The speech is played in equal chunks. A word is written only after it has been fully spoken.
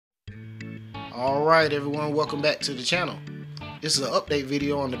Alright everyone, welcome back to the channel. This is an update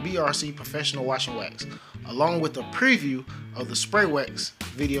video on the BRC Professional Wash and Wax, along with a preview of the spray wax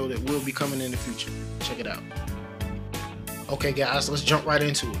video that will be coming in the future. Check it out. Okay guys, let's jump right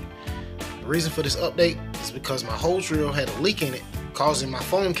into it. The reason for this update is because my hose reel had a leak in it, causing my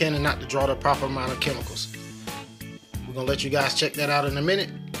foam cannon not to draw the proper amount of chemicals. We're going to let you guys check that out in a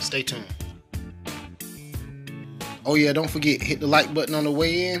minute. Stay tuned. Oh yeah, don't forget, hit the like button on the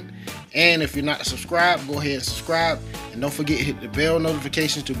way in. And if you're not subscribed, go ahead and subscribe. And don't forget to hit the bell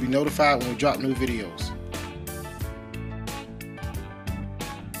notifications to be notified when we drop new videos.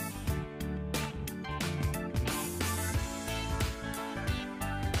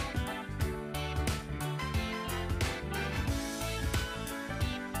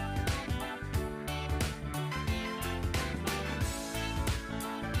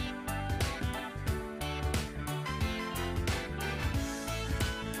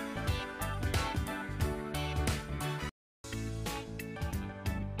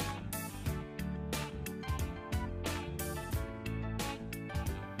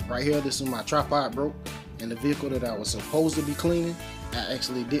 Right here, this is my tripod broke, and the vehicle that I was supposed to be cleaning, I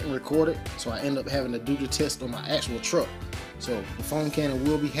actually didn't record it, so I ended up having to do the test on my actual truck. So the foam cannon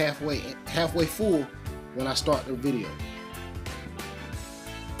will be halfway full when I start the video.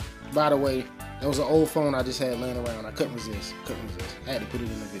 By the way, that was an old phone I just had laying around. I couldn't resist. I had to put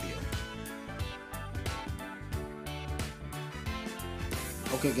it in the video.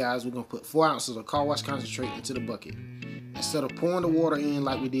 Okay guys, we're gonna put 4 ounces of car wash concentrate into the bucket. Instead of pouring the water in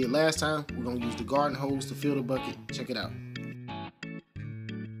like we did last time, we're going to use the garden hose to fill the bucket. Check it out.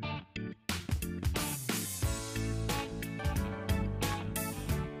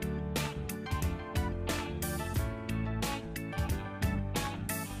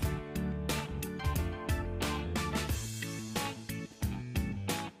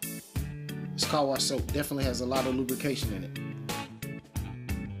 This car wash soap definitely has a lot of lubrication in it.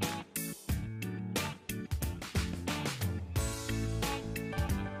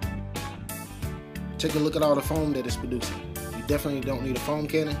 Take a look at all the foam that it's producing. You definitely don't need a foam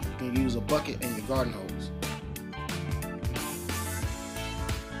cannon. You can use a bucket and your garden hose.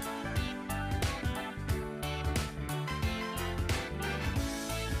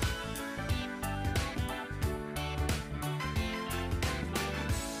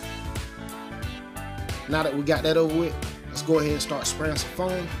 Now that we got that over with, let's go ahead and start spraying some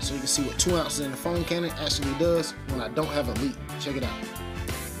foam so you can see what 2 ounces in the foam cannon actually does when I don't have a leak. Check it out.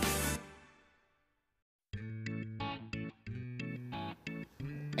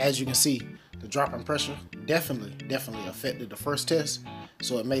 As you can see, the drop in pressure definitely affected the first test,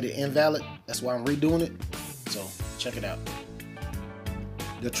 so it made it invalid. That's why I'm redoing it. So check it out.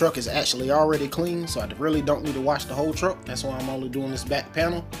 The truck is actually already clean, so I really don't need to wash the whole truck. That's why I'm only doing this back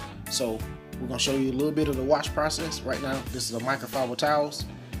panel. So we're gonna show you a little bit of the wash process. Right now, this is a microfiber towels.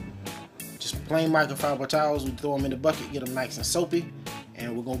 Just plain microfiber towels. We throw them in the bucket, get them nice and soapy,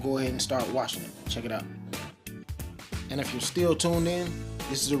 and we're gonna go ahead and start washing it. Check it out. And if you're still tuned in,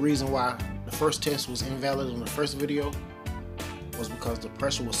 this is the reason why the first test was invalid on the first video, was because the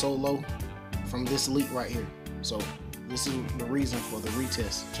pressure was so low from this leak right here. So this is the reason for the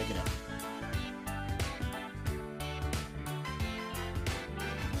retest. Check it out.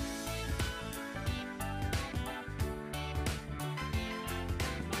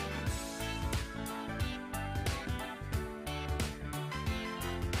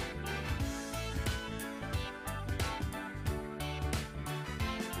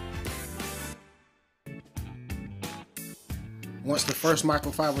 Once the first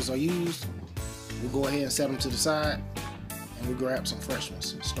microfibers are used, we'll go ahead and set them to the side, and we'll grab some fresh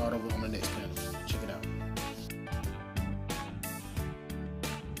ones and start over on the next panel. Check it out.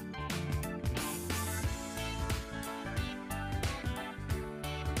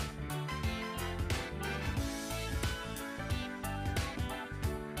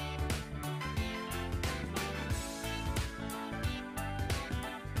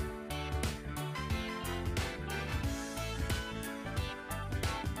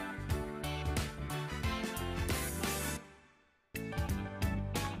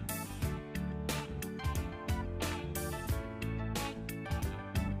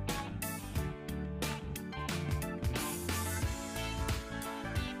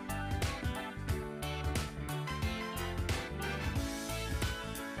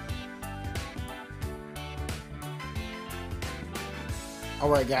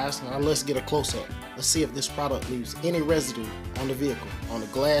 Alright guys, now let's get a close-up. Let's see if this product leaves any residue on the vehicle, on the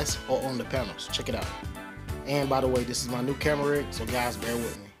glass, or on the panels. Check it out. And by the way, this is my new camera rig, so guys, bear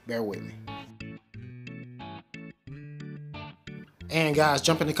with me. And guys,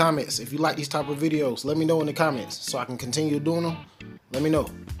 jump in the comments if you like these type of videos. Let me know in the comments so I can continue doing them. Let me know.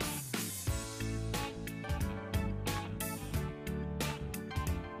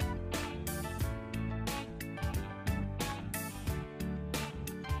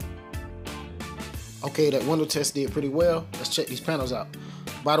 Okay, that window test did pretty well. Let's check these panels out.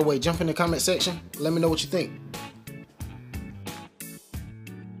 By the way, jump in the comment section. Let me know what you think.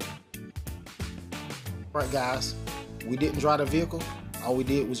 Alright guys, we didn't dry the vehicle. All we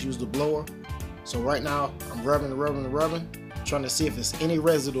did was use the blower. So right now, I'm rubbing, trying to see if there's any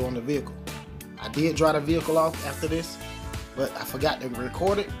residue on the vehicle. I did dry the vehicle off after this, but I forgot to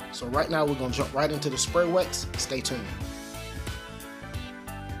record it. So right now, we're gonna jump right into the spray wax. Stay tuned.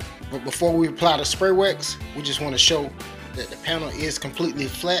 But before we apply the spray wax, we just want to show that the panel is completely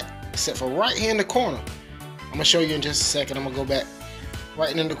flat, except for right here in the corner. I'm gonna show you in just a second. I'm gonna go back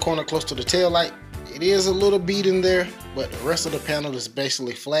right in the corner close to the tail light. It is a little bead in there, but the rest of the panel is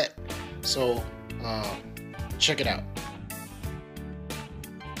basically flat. So check it out.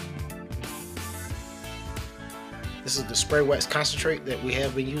 This is the spray wax concentrate that we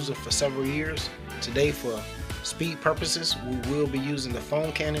have been using for several years. Today, for speed purposes, we will be using the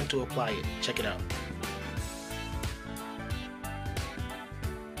foam cannon to apply it. Check it out.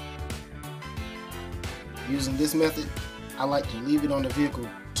 Using this method, I like to leave it on the vehicle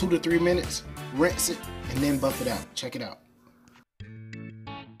 2 to 3 minutes, rinse it, and then buff it out. Check it out.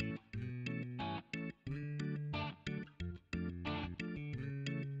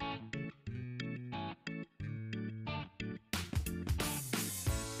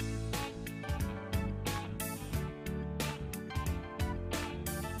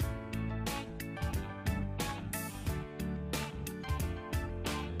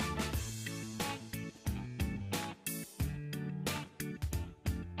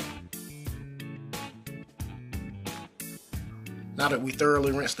 Now that we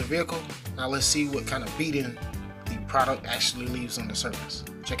thoroughly rinsed the vehicle, now let's see what kind of beading the product actually leaves on the surface.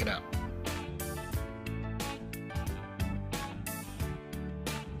 Check it out.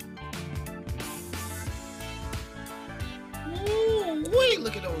 Ooh, wait,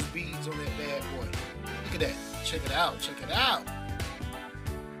 look at those beads on that bad boy. Look at that. Check it out. Check it out.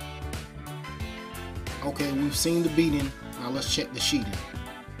 Okay, we've seen the beading. Now let's check the sheeting.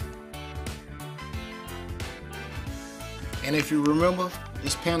 And if you remember,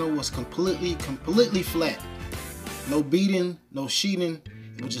 this panel was completely flat. No beading, no sheeting.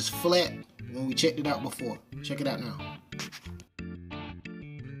 It was just flat when we checked it out before. Check it out now.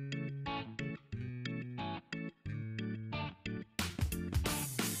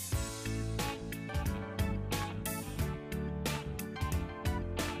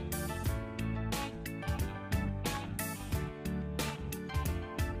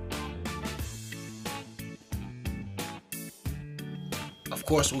 Of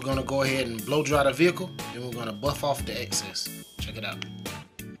course, we're gonna go ahead and blow dry the vehicle, and we're gonna buff off the excess. Check it out.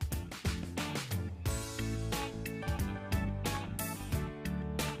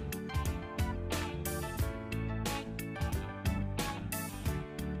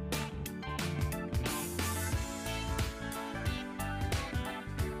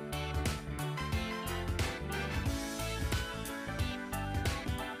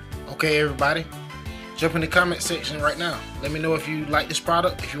 Okay, everybody. Jump in the comment section right now. Let me know if you like this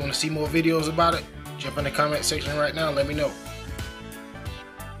product. If you want to see more videos about it, jump in the comment section right now. Let me know.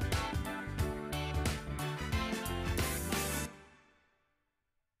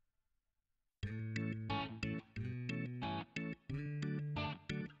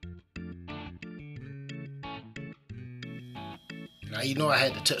 Now you know I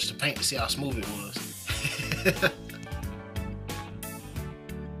had to touch the paint to see how smooth it was.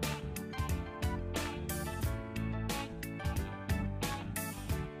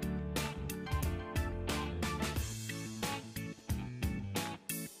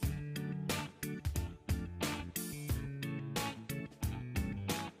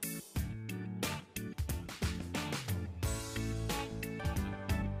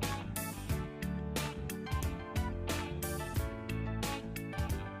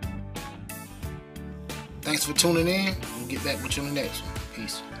 Thanks for tuning in. We'll get back with you on the next one.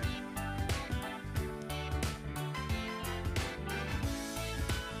 Peace.